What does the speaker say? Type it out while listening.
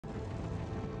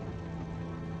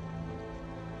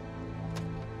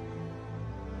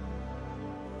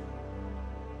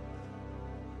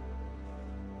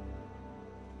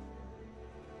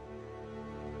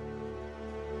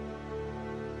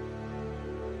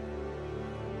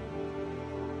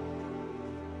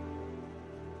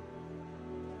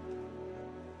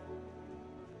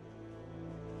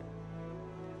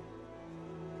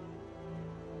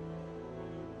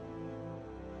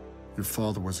Your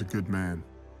father was a good man.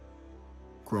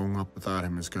 Growing up without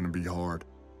him is gonna be hard.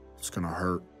 It's gonna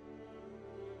hurt.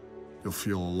 You'll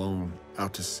feel alone,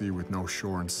 out to sea with no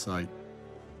shore in sight.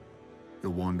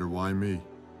 You'll wonder, why me?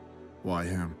 Why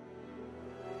him?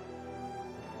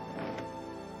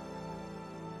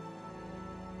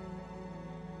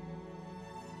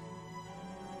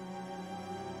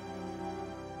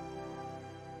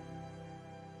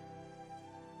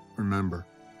 Remember,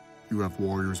 you have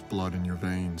warrior's blood in your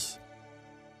veins.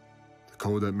 The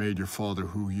code that made your father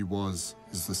who he was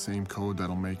is the same code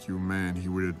that'll make you a man he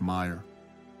would admire,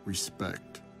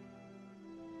 respect.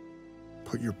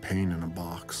 Put your pain in a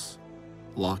box.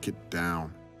 Lock it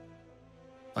down.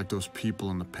 Like those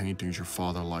people in the paintings your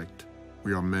father liked.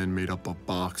 We are men made up of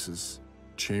boxes,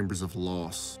 chambers of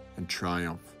loss and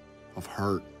triumph, of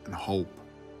hurt and hope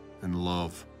and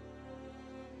love.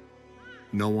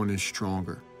 No one is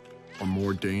stronger or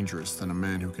more dangerous than a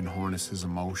man who can harness his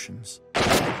emotions,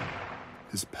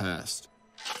 his past.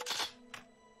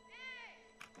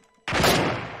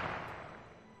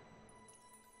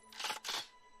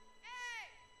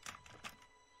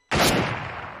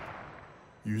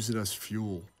 Use it as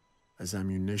fuel, as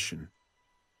ammunition,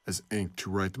 as ink to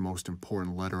write the most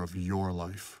important letter of your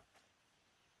life.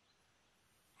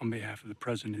 On behalf of the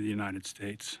President of the United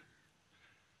States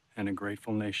and a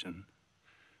grateful nation,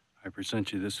 I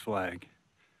present you this flag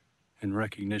in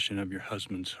recognition of your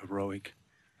husband's heroic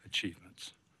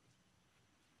achievements.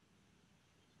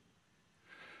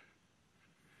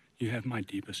 You have my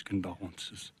deepest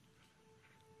condolences.